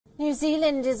New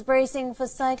Zealand is bracing for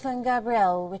Cyclone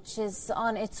Gabrielle, which is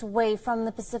on its way from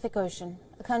the Pacific Ocean.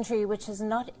 A country which has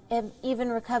not even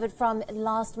recovered from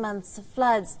last month's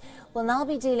floods will now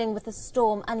be dealing with the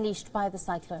storm unleashed by the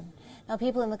cyclone. Now,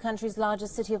 people in the country's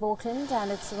largest city of Auckland and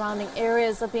its surrounding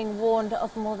areas are being warned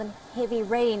of more than heavy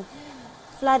rain,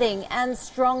 flooding and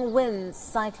strong winds.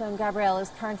 Cyclone Gabrielle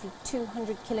is currently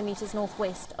 200 kilometres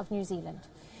northwest of New Zealand.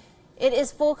 It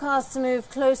is forecast to move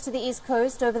close to the east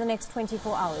coast over the next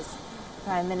 24 hours.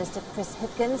 Prime Minister Chris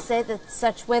Hipkins said that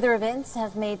such weather events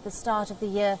have made the start of the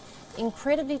year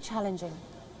incredibly challenging.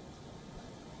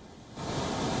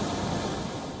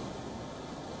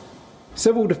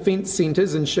 Civil defence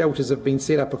centres and shelters have been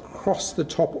set up across the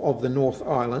top of the North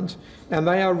Island, and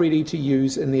they are ready to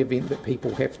use in the event that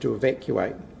people have to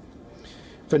evacuate.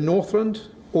 For Northland,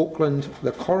 Auckland,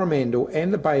 the Coromandel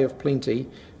and the Bay of Plenty,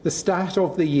 the start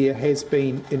of the year has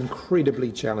been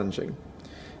incredibly challenging.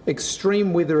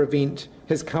 Extreme weather event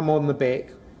has come on the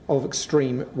back of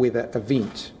extreme weather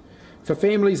event. For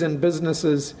families and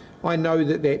businesses, I know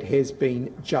that that has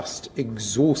been just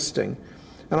exhausting,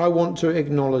 and I want to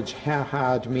acknowledge how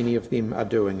hard many of them are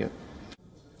doing it.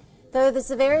 Though the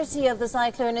severity of the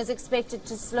cyclone is expected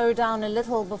to slow down a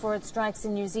little before it strikes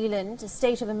in New Zealand, a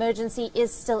state of emergency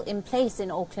is still in place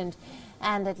in Auckland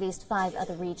and at least 5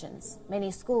 other regions.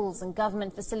 Many schools and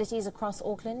government facilities across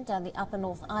Auckland and the Upper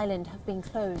North Island have been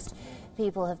closed.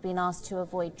 People have been asked to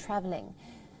avoid travelling.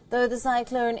 Though the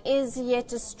cyclone is yet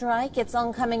to strike, its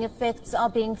oncoming effects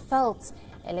are being felt.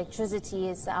 Electricity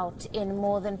is out in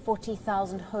more than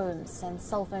 40,000 homes and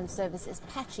cell phone service is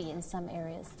patchy in some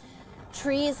areas.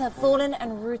 Trees have fallen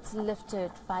and roots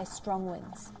lifted by strong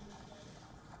winds.